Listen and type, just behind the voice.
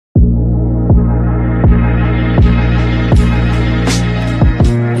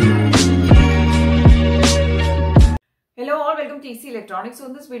electronics. So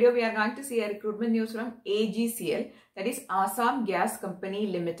in this video, we are going to see a recruitment news from AGCL, that is Assam Gas Company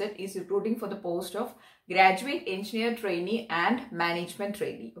Limited is recruiting for the post of graduate engineer trainee and management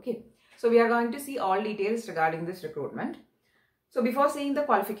trainee. Okay, so we are going to see all details regarding this recruitment. So before seeing the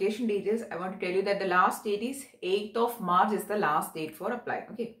qualification details, I want to tell you that the last date is 8th of March is the last date for applying.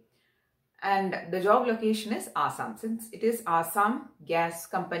 Okay, and the job location is Assam. Since it is Assam Gas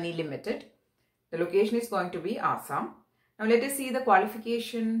Company Limited, the location is going to be Assam. Now let us see the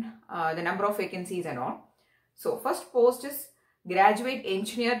qualification, the number of vacancies and all. So first post is graduate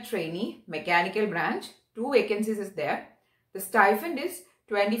engineer trainee mechanical branch. 2 vacancies is there. The stipend is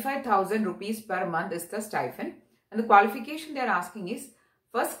 25,000 rupees per month is the stipend. And the qualification they are asking is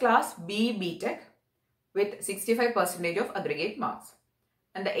first class BE BTech with 65% of aggregate marks.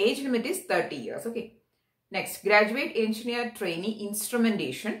 And the age limit is 30 years. Okay. Next, graduate engineer trainee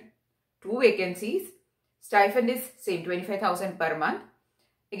instrumentation. 2 vacancies. Stipend is same 25,000 per month.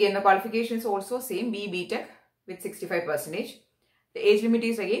 Again, the qualification is also same BE BTech with 65%. The age limit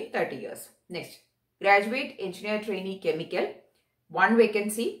is again 30 years. Next, graduate engineer trainee chemical. 1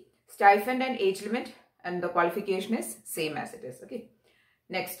 vacancy. Stipend and age limit and the qualification is same as it is. Okay.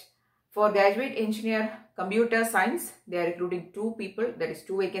 Next, for graduate engineer computer science, they are recruiting 2 people. That is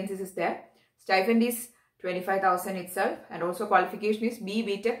 2 vacancies is there. Stipend is 25,000 itself, and also qualification is BE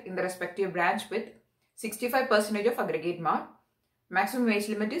BTech in the respective branch with 65% of aggregate mark. Maximum age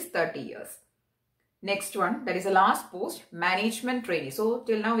limit is 30 years. Next one, that is the last post, management trainee. So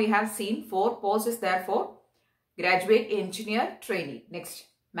till now we have seen 4 posts is there for graduate engineer trainee. Next,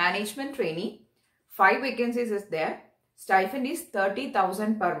 management trainee, 5 vacancies is there. Stipend is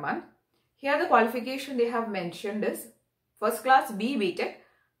 30,000 per month. Here the they have mentioned is first class BE BTech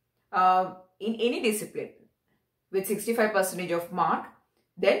in any discipline with 65% of mark,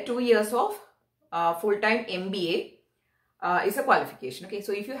 then 2 years of full-time MBA is a qualification. Okay,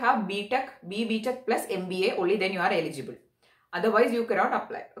 so if you have BE BTech plus MBA, only then you are eligible. Otherwise, you cannot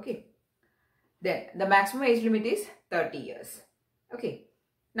apply. Okay, then the maximum age limit is 30 years. Okay,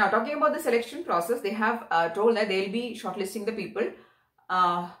 now talking about the selection process, they have told that they will be shortlisting the people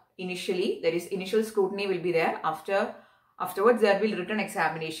initially. There is initial scrutiny will be there. Afterwards, there will be written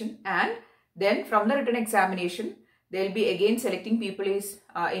examination, and then from the written examination, they will be again selecting people is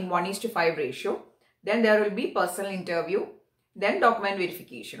in 1:5 ratio. Then there will be personal interview, then document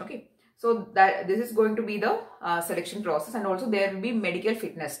verification. Okay, so that this is going to be the selection process, and also there will be medical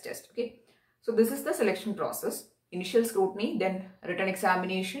fitness test. Okay, so this is the selection process: initial scrutiny, then written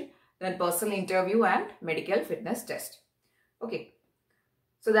examination, then personal interview and medical fitness test. Okay,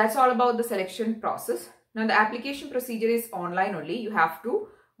 so that's all about the selection process. Now the application procedure is online only. You have to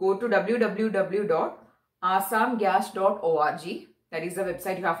go to www.assamgas.org. That is the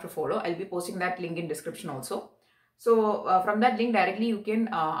website you have to follow. I'll be posting that link in description also. So from that link directly you can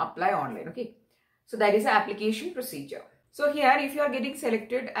apply online. Okay. So that is the application procedure. So here if you are getting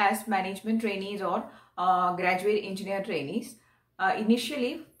selected as management trainees or graduate engineer trainees,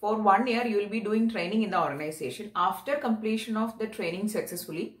 initially for 1 year you will be doing training in the organization. After completion of the training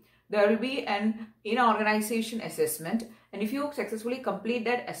successfully, there will be an in-organization assessment, and if you successfully complete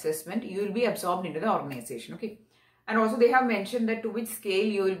that assessment, you will be absorbed into the organization. Okay, and also they have mentioned that to which scale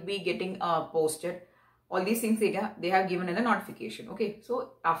you will be getting posted. All these things they have given in the notification. Okay, so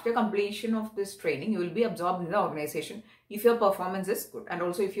after completion of this training, you will be absorbed in the organization if your performance is good, and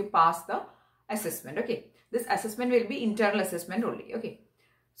also if you pass the assessment. Okay, this assessment will be internal assessment only. Okay,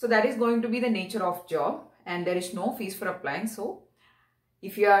 so that is going to be the nature of job, and there is no fees for applying. So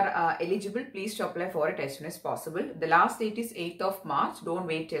if you are eligible, please to apply for it as soon as possible. The last date is 8th of March. Don't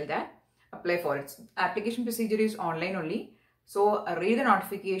wait till that. Apply for it. Application procedure is online only. So read the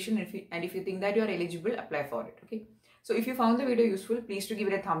notification, if you think that you are eligible, apply for it. Okay. So if you found the video useful, please to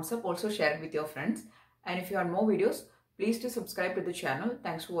give it a thumbs up. Also share it with your friends. And if you want more videos, please to subscribe to the channel.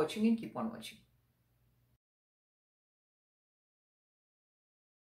 Thanks for watching and keep on watching.